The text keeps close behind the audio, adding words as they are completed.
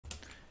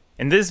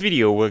In this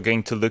video, we're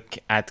going to look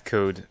at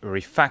code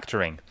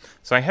refactoring.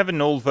 So I have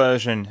an old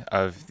version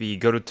of the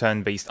Godot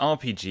turn-based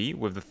RPG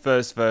with the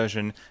first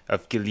version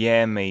of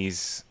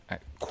Guilherme's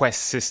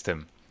quest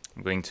system.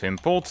 I'm going to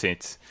import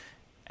it,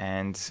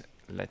 and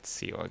let's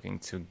see, we're going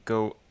to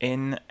go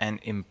in and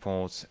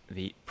import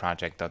the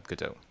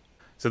project.godot.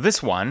 So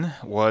this one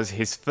was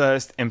his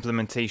first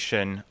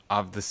implementation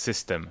of the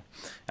system,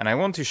 and I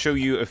want to show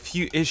you a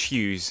few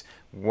issues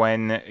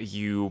when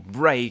you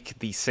break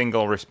the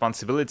single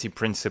responsibility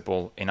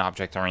principle in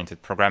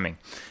object-oriented programming.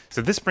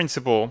 So this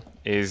principle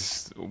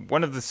is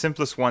one of the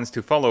simplest ones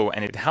to follow,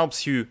 and it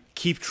helps you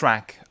keep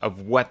track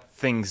of what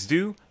things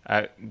do.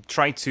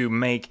 Try to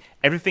make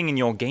everything in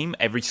your game,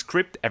 every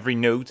script, every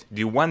node,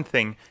 do one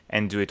thing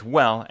and do it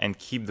well, and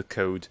keep the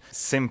code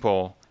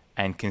simple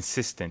and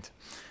consistent.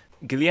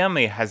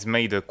 Guilherme has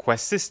made a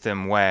quest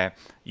system where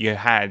you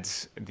had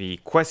the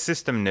quest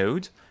system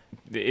node.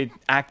 It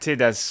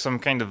acted as some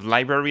kind of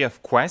library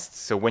of quests,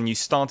 so when you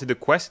started a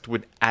quest, it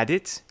would add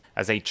it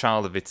as a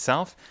child of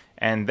itself,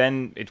 and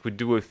then it would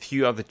do a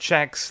few other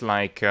checks,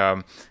 like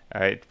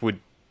it would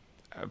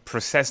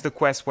process the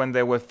quest when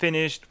they were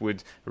finished,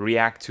 would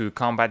react to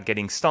combat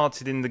getting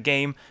started in the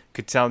game,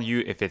 could tell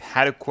you if it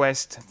had a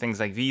quest, things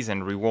like these,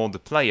 and reward the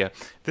player.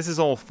 This is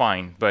all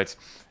fine, but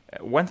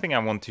one thing I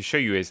want to show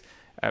you is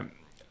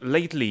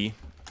lately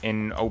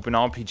in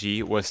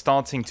OpenRPG, we're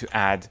starting to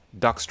add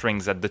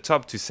docstrings at the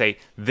top to say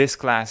this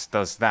class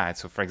does that.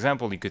 So for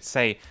example, you could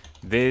say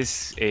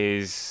this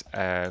is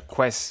a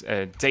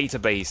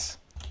database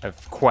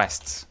of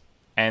quests,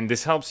 and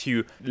this helps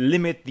you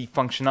limit the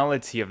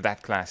functionality of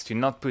that class, to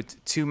not put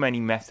too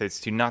many methods,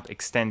 to not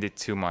extend it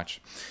too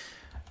much.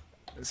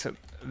 So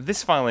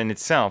this file in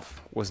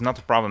itself was not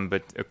a problem,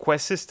 but a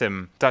quest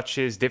system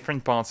touches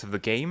different parts of the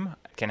game,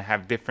 can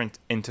have different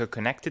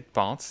interconnected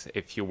parts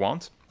if you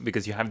want,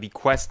 because you have the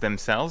quests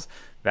themselves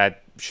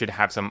that should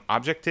have some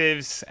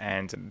objectives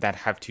and that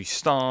have to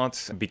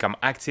start, become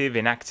active,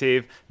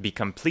 inactive, be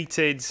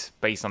completed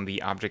based on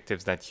the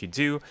objectives that you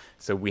do.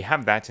 So we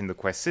have that in the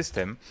quest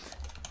system,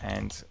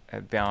 and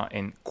they are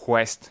in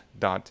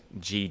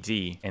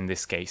quest.gd in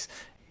this case.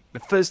 The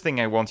first thing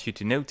I want you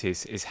to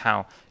notice is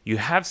how you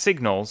have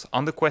signals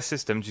on the quest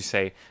system to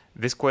say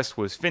this quest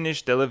was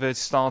finished, delivered,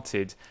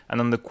 started,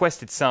 and on the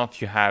quest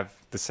itself you have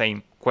the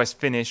same quest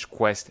finished,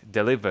 quest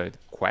delivered,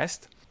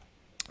 quest.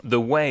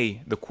 The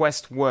way the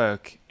quests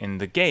work in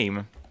the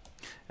game,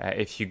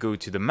 if you go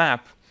to the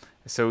map,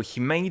 so he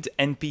made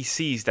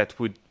NPCs that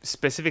would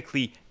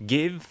specifically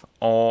give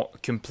or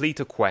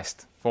complete a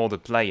quest for the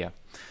player.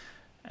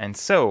 And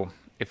so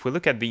if we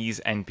look at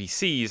these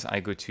NPCs, I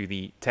go to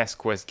the test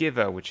quest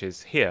giver, which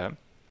is here,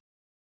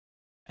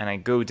 and I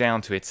go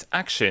down to its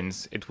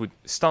actions, it would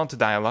start a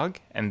dialogue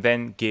and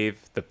then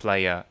give the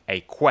player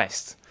a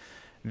quest.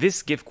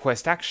 This give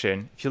quest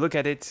action, if you look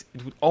at it,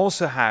 it would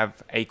also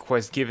have a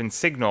quest given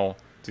signal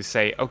to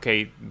say,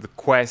 okay, the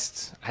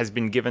quest has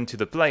been given to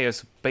the player,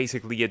 so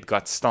basically it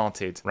got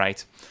started,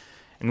 right?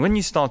 And when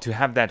you start to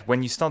have that,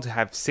 when you start to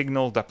have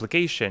signal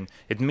duplication,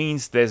 it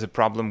means there's a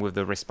problem with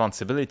the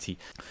responsibility.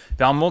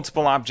 There are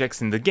multiple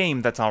objects in the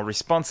game that are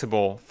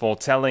responsible for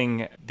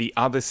telling the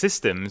other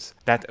systems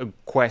that a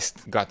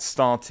quest got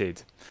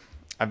started.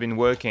 I've been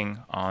working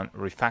on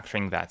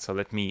refactoring that, so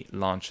let me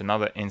launch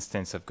another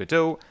instance of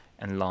Godot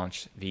and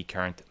launch the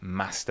current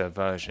master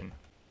version.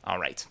 All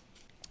right.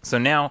 So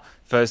now,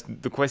 first,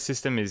 the quest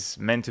system is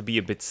meant to be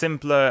a bit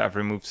simpler. I've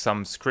removed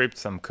some script,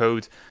 some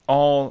code.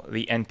 All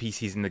the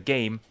NPCs in the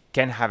game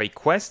can have a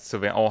quest, so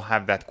they all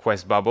have that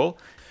quest bubble.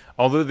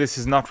 Although this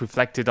is not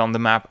reflected on the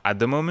map at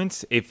the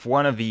moment, if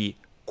one of the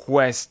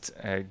quest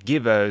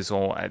givers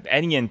or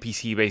any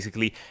NPC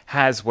basically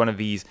has one of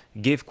these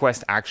give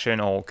quest action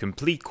or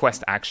complete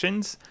quest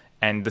actions,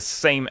 and the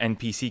same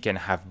NPC can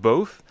have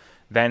both,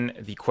 then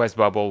the quest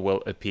bubble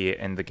will appear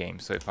in the game.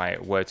 So if I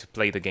were to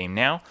play the game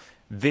now,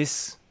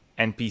 this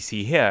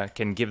NPC here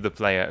can give the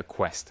player a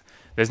quest.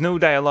 There's no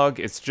dialogue,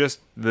 it's just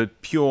the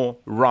pure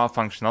raw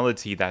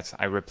functionality that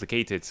I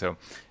replicated. So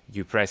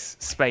you press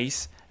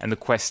space and the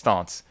quest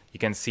starts. You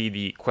can see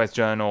the quest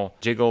journal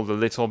jiggled a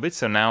little bit,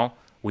 so now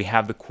we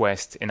have the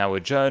quest in our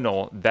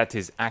journal that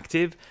is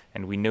active,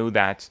 and we know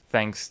that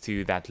thanks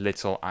to that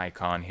little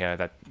icon here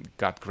that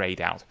got grayed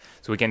out.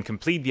 So we can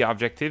complete the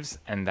objectives,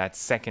 and that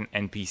second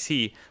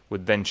NPC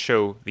would then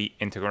show the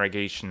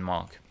interrogation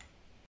mark.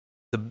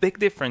 The big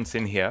difference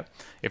in here,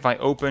 if I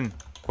open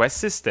quest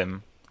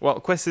system, well,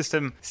 quest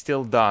system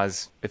still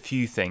does a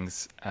few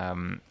things.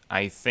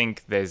 I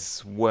think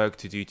there's work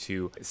to do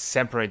to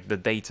separate the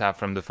data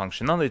from the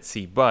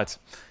functionality, but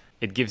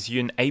it gives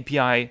you an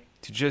API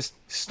to just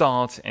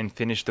start and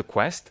finish the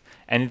quest,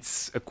 and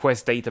it's a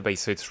quest database,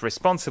 so it's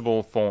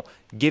responsible for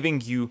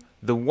giving you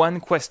the one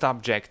quest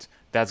object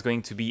that's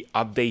going to be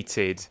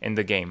updated in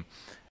the game.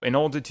 In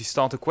order to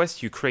start a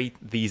quest, you create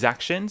these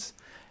actions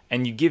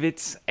and you give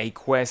it a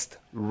quest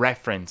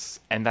reference,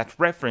 and that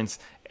reference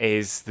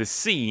is the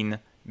scene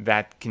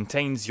that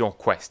contains your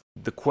quest,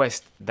 the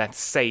quest that's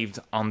saved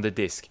on the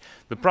disk.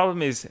 The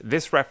problem is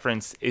this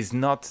reference is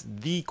not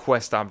the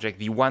quest object,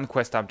 the one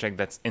quest object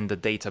that's in the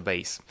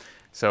database.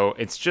 So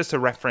it's just a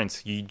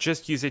reference. You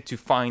just use it to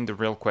find the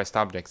real quest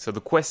object. So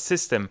the quest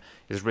system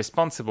is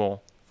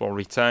responsible for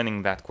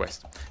returning that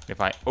quest.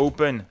 If I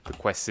open the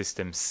quest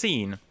system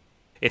scene,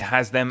 it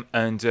has them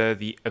under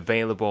the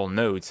available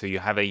node. So you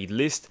have a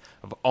list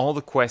of all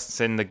the quests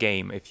in the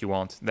game, if you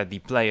want, that the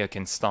player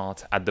can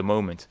start at the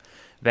moment.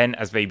 Then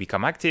as they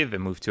become active, they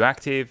move to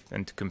active,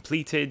 and to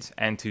completed,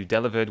 and to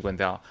delivered when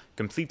they are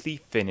completely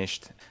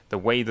finished. The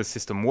way the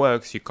system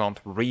works, you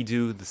can't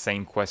redo the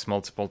same quest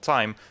multiple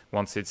times.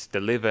 Once it's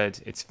delivered,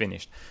 it's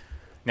finished.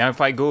 Now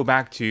if I go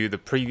back to the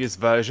previous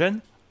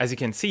version, as you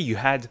can see, you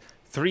had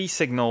 3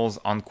 signals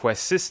on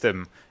quest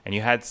system, and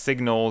you had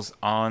signals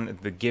on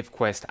the give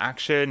quest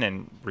action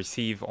and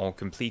receive or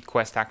complete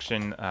quest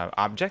action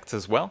objects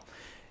as well.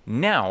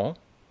 Now,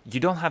 you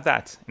don't have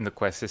that in the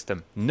quest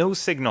system. No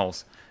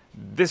signals.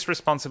 This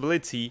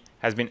responsibility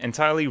has been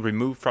entirely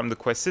removed from the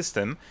quest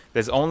system.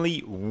 There's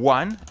only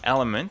one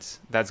element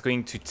that's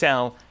going to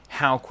tell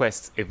how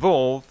quests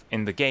evolve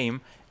in the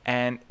game,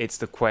 and it's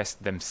the quests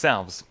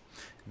themselves.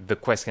 The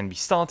quest can be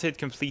started,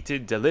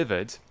 completed,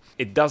 delivered.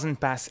 It doesn't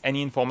pass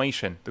any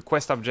information. The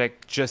quest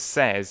object just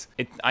says,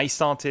 I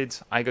started,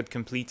 I got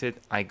completed,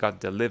 I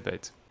got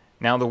delivered.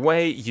 Now the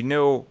way you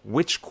know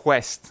which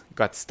quest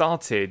got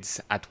started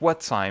at what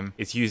time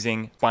is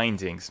using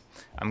bindings.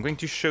 I'm going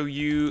to show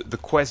you the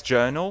quest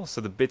journal, so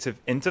the bit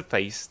of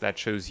interface that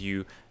shows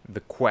you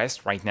the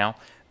quest right now.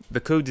 The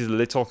code is a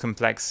little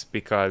complex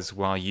because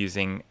we're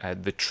using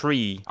the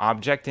tree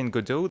object in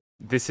Godot.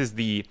 This is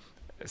the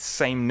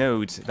same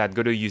node that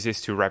Godot uses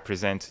to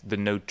represent the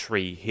node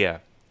tree here,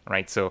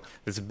 right? So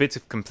there's a bit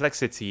of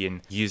complexity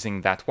in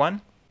using that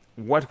one.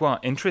 What we're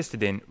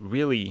interested in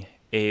really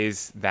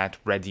is that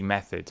ready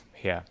method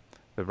here.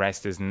 The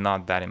rest is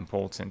not that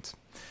important.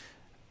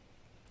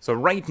 So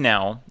right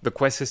now, the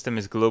quest system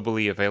is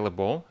globally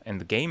available in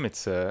the game.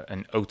 It's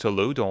an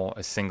autoload or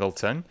a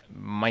singleton.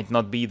 Might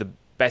not be the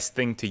best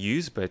thing to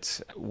use,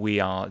 but we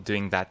are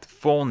doing that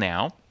for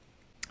now.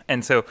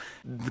 And so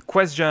the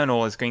quest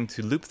journal is going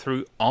to loop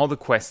through all the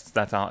quests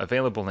that are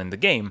available in the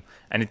game,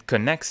 and it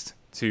connects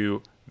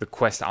to the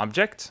quest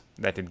object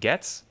that it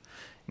gets.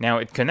 Now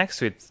it connects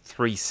to it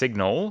 3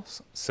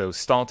 signals, so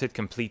started,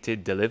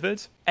 completed,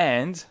 delivered,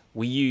 and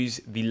we use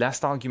the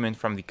last argument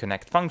from the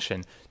connect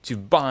function to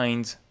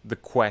bind the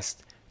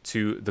quest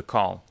to the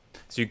call.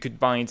 So you could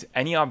bind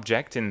any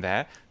object in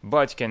there,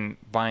 but you can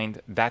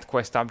bind that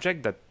quest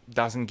object that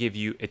doesn't give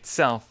you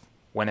itself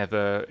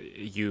whenever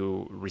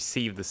you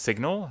receive the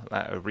signal,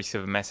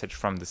 receive a message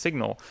from the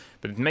signal,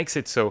 but it makes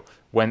it so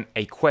when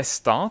a quest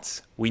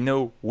starts, we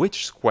know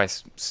which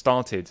quest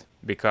started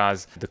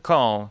because the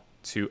call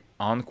to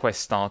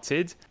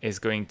onQuestStarted is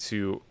going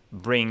to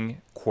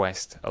bring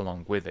quest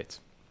along with it.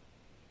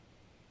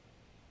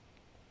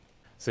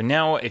 So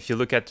now if you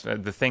look at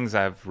the things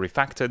I've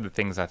refactored, the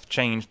things I've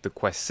changed, the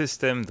quest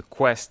system, the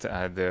quest,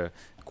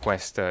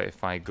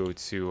 if I go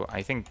to,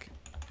 I think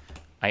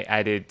I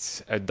added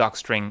a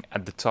docstring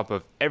at the top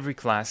of every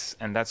class,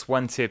 and that's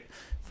one tip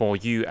for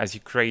you as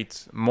you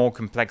create more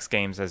complex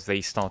games as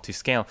they start to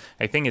scale.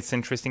 I think it's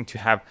interesting to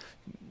have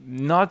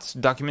not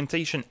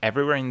documentation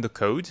everywhere in the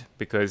code,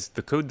 because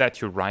the code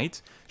that you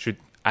write should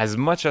as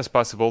much as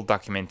possible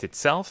document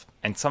itself,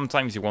 and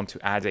sometimes you want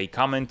to add a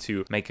comment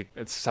to make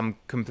some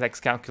complex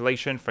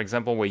calculation, for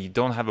example, where you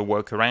don't have a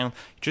workaround.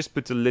 Just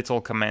put a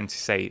little comment to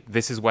say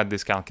this is what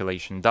this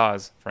calculation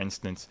does, for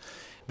instance.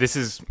 This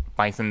is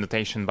Python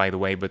notation, by the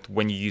way, but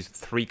when you use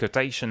 3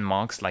 quotation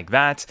marks like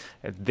that,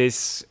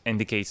 this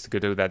indicates to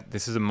Godot that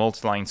this is a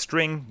multi-line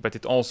string, but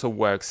it also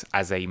works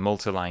as a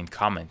multi-line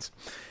comment.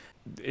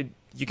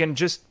 You can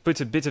just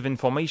put a bit of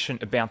information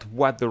about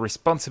what the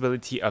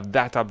responsibility of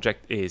that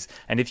object is.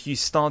 And if you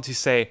start to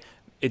say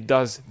it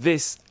does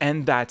this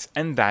and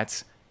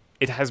that,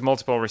 it has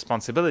multiple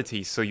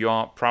responsibilities. So you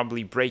are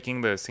probably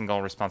breaking the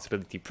single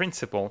responsibility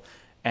principle,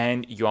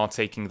 and you are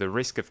taking the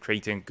risk of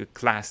creating a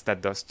class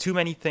that does too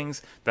many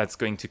things, that's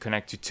going to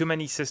connect to too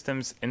many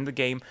systems in the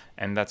game,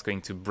 and that's going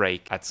to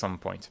break at some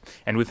point.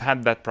 And we've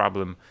had that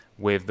problem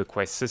with the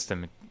quest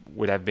system. It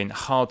would have been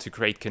hard to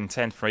create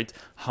content for it,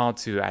 hard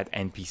to add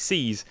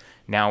NPCs.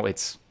 Now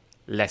it's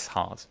less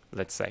hard,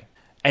 let's say.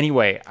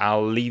 Anyway,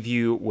 I'll leave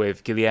you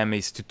with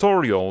Guilherme's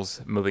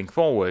tutorials moving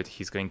forward.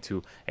 He's going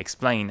to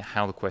explain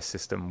how the quest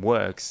system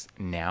works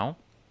now.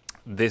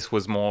 This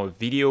was more a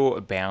video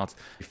about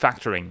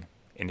refactoring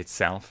in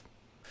itself.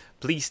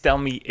 Please tell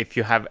me if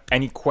you have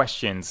any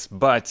questions,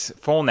 but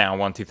for now I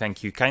want to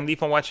thank you kindly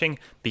for watching.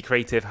 Be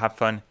creative, have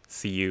fun,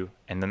 see you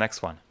in the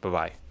next one. Bye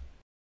bye.